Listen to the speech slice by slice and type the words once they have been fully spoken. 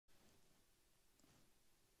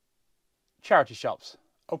Charity shops,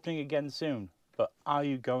 opening again soon, but are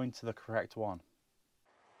you going to the correct one?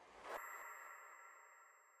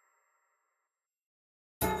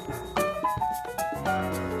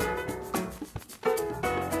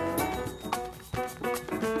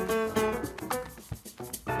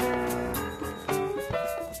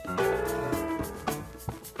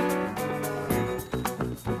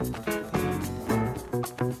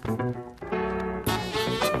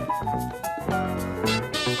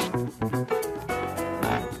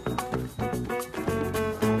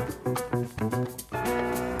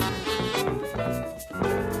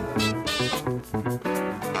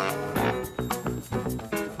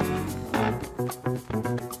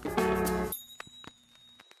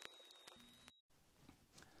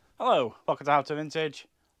 Hello, welcome to How to Vintage.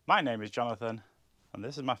 My name is Jonathan and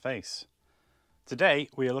this is my face. Today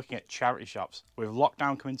we are looking at charity shops. With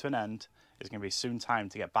lockdown coming to an end, it's going to be soon time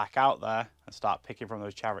to get back out there and start picking from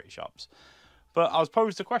those charity shops. But I was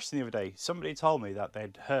posed a question the other day. Somebody told me that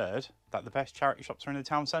they'd heard that the best charity shops are in the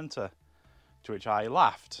town centre, to which I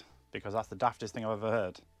laughed because that's the daftest thing I've ever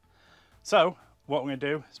heard. So what we're going to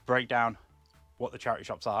do is break down what the charity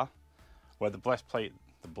shops are, where the best place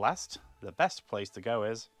to go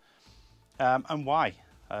is, and why.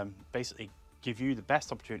 Basically give you the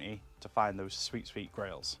best opportunity to find those sweet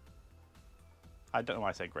grails. I don't know why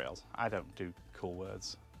I say grails. I don't do cool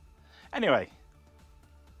words. Anyway,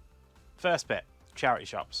 first bit, charity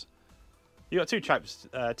shops. You got two types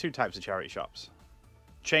of charity shops.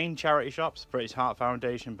 Chain charity shops, British Heart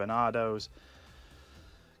Foundation, Barnardo's,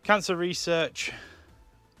 Cancer Research,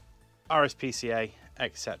 RSPCA,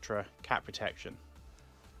 etc., Cat Protection.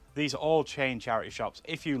 These are all chain charity shops.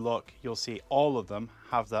 If you look, you'll see all of them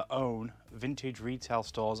have their own vintage retail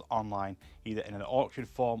stores online, either in an auction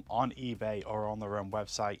form on eBay or on their own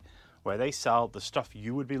website, where they sell the stuff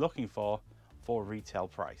you would be looking for retail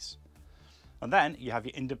price. And then you have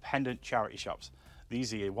your independent charity shops.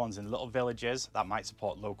 These are your ones in little villages that might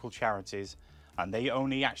support local charities, and they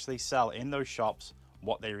only actually sell in those shops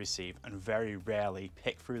what they receive and very rarely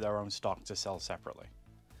pick through their own stock to sell separately.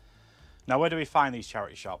 Now, where do we find these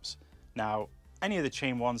charity shops? Now, any of the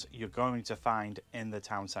chain ones you're going to find in the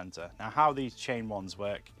town centre. Now, how these chain ones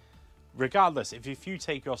work, regardless, if you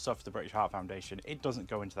take your stuff to the British Heart Foundation, it doesn't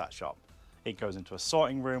go into that shop. It goes into a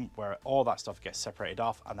sorting room where all that stuff gets separated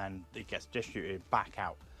off and then it gets distributed back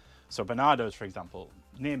out. So Barnardo's, for example,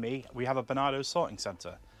 near me, we have a Barnardo's sorting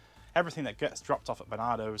centre. Everything that gets dropped off at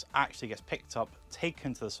Barnardo's actually gets picked up,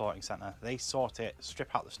 taken to the sorting centre. They sort it,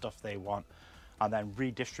 strip out the stuff they want, and then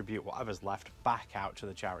redistribute whatever's left back out to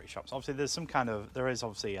the charity shops. Obviously, there is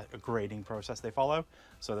obviously a grading process they follow,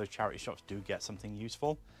 so those charity shops do get something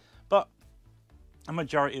useful. But a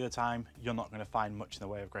majority of the time, you're not going to find much in the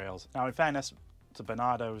way of grails. Now, in fairness to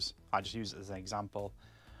Barnardo's, I just use it as an example.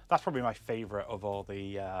 That's probably my favourite of all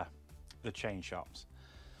the chain shops.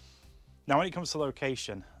 Now, when it comes to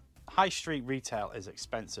location, high street retail is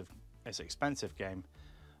expensive. It's an expensive game,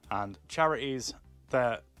 and charities,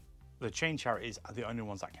 the chain charities are the only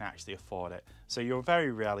ones that can actually afford it. So you'll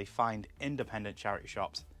very rarely find independent charity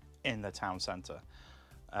shops in the town centre,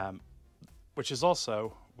 which is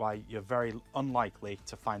also why you're very unlikely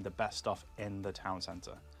to find the best stuff in the town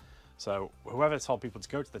centre. So whoever told people to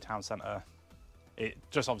go to the town centre, it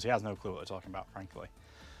just obviously has no clue what they're talking about, frankly.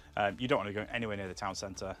 You don't want to go anywhere near the town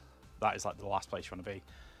centre. That is like the last place you want to be.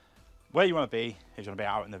 Where you want to be is you want to be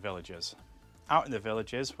out in the villages. Out in the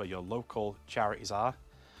villages where your local charities are.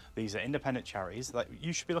 These are independent charities that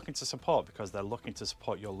you should be looking to support because they're looking to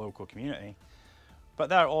support your local community. But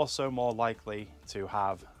they're also more likely to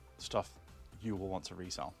have stuff you will want to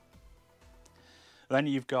resell. Then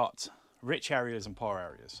you've got rich areas and poor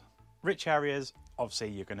areas. Rich areas, obviously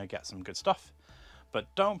you're going to get some good stuff,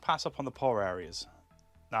 but don't pass up on the poor areas.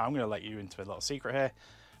 Now I'm going to let you into a little secret here.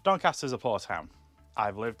 Doncaster's a poor town.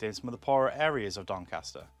 I've lived in some of the poorer areas of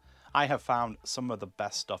Doncaster. I have found some of the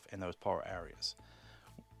best stuff in those poorer areas.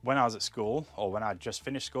 When I was at school, or when I just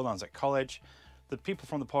finished school and I was at college, the people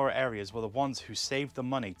from the poorer areas were the ones who saved the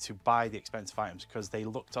money to buy the expensive items because they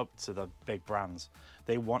looked up to the big brands.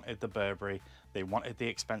 They wanted the Burberry, they wanted the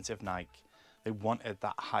expensive Nike, they wanted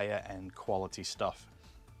that higher end quality stuff.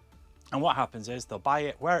 And what happens is they'll buy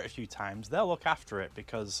it, wear it a few times, they'll look after it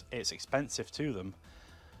because it's expensive to them.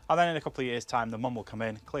 And then in a couple of years' time, the mum will come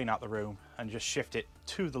in, clean out the room, and just shift it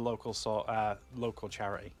to the local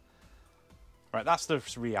charity. Right, that's the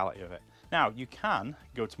reality of it. Now, you can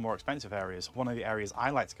go to more expensive areas. One of the areas I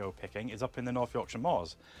like to go picking is up in the North Yorkshire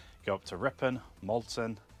Moors. Go up to Ripon,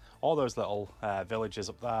 Malton, all those little villages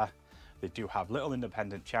up there. They do have little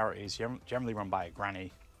independent charities, generally run by a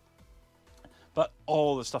granny. But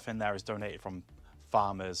all the stuff in there is donated from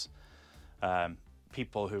farmers,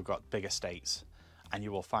 people who've got big estates, and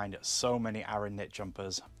you will find so many Aran knit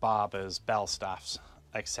jumpers, barbers, bell staffs,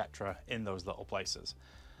 etc. in those little places.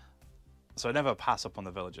 So never pass up on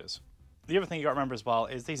the villages. The other thing you got to remember as well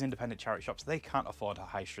is these independent charity shops, they can't afford a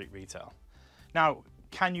high street retail. Now,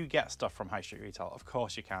 can you get stuff from high street retail? Of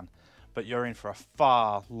course you can, but you're in for a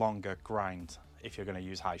far longer grind if you're going to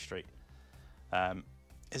use high street.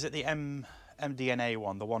 Is it the MDNA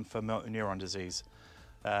one, the one for motor neuron disease?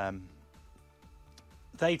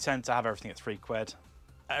 They tend to have everything at £3.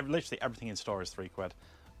 Literally everything in store is £3.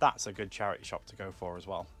 That's a good charity shop to go for as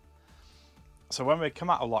well. So when we come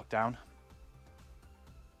out of lockdown,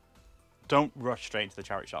 don't rush straight into the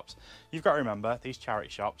charity shops. You've got to remember, these charity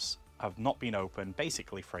shops have not been open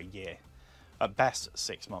basically for a year, at best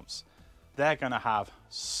 6 months. They're going to have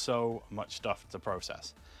so much stuff to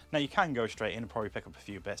process. Now you can go straight in and probably pick up a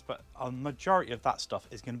few bits, but a majority of that stuff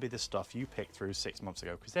is going to be the stuff you picked through 6 months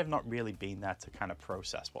ago, because they've not really been there to kind of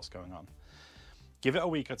process what's going on. Give it a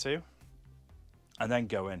week or two and then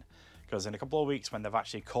go in, because in a couple of weeks when they've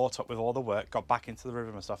actually caught up with all the work, got back into the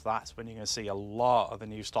rhythm and stuff, that's when you're going to see a lot of the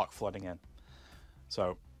new stock flooding in.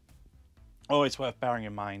 So always worth bearing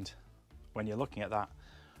in mind when you're looking at that,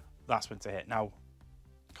 that's when to hit. Now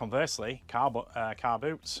conversely, car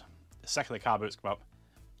boots, the second the car boots come up,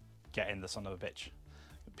 get in the son of a bitch.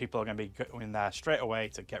 People are going to be going there straight away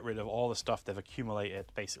to get rid of all the stuff they've accumulated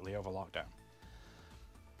basically over lockdown.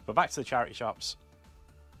 But back to the charity shops.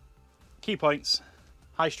 Key points: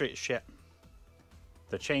 high street is shit.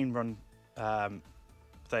 The chain run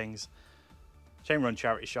things, chain run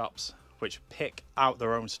charity shops, which pick out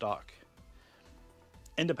their own stock.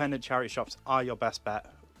 Independent charity shops are your best bet.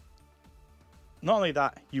 Not only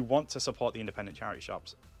that, you want to support the independent charity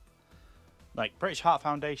shops. Like British Heart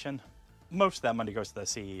Foundation, most of their money goes to their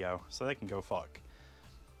CEO, so they can go fuck.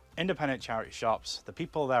 Independent charity shops, the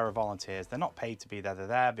people there are volunteers. They're not paid to be there. They're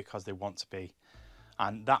there because they want to be.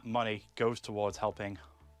 And that money goes towards helping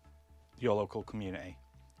your local community.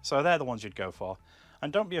 So they're the ones you'd go for.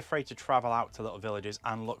 And don't be afraid to travel out to little villages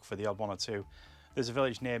and look for the odd one or two. There's a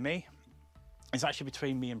village near me. It's actually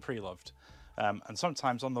between me and Preloved. And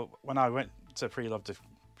sometimes when I went to Preloved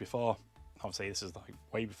before, obviously this is like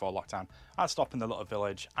way before lockdown, I'd stop in the little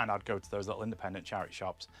village and I'd go to those little independent charity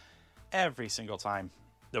shops. Every single time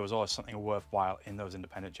there was always something worthwhile in those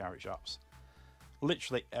independent charity shops.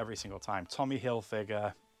 Literally every single time. Tommy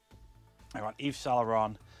Hilfiger, I got Yves Saint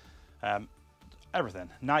Laurent, everything.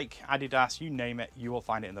 Nike, Adidas, you name it, you will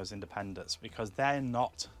find it in those independents because they're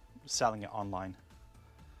not selling it online.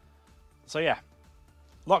 So yeah,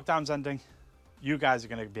 lockdown's ending. You guys are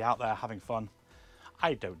going to be out there having fun.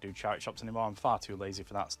 I don't do charity shops anymore. I'm far too lazy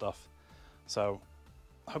for that stuff. So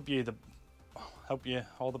hope you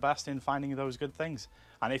all the best in finding those good things.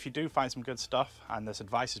 And if you do find some good stuff and this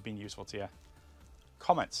advice has been useful to you,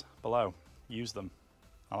 comments below. Use them.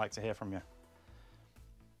 I like to hear from you.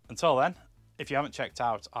 Until then, if you haven't checked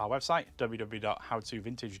out our website,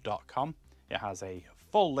 www.howtovintage.com, it has a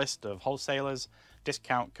full list of wholesalers,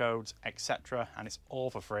 discount codes, etc. and it's all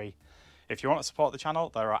for free. If you want to support the channel,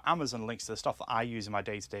 there are Amazon links to the stuff that I use on my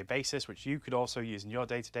day-to-day basis, which you could also use in your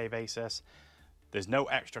day-to-day basis. There's no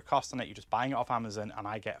extra cost on it. You're just buying it off Amazon, and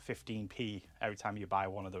I get 15p every time you buy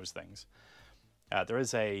one of those things. There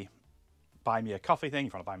is a buy me a coffee thing.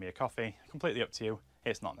 If you want to buy me a coffee, completely up to you.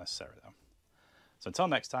 It's not necessary, though. So until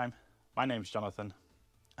next time, my name's Jonathan,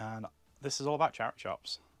 and this is all about charity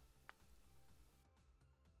shops.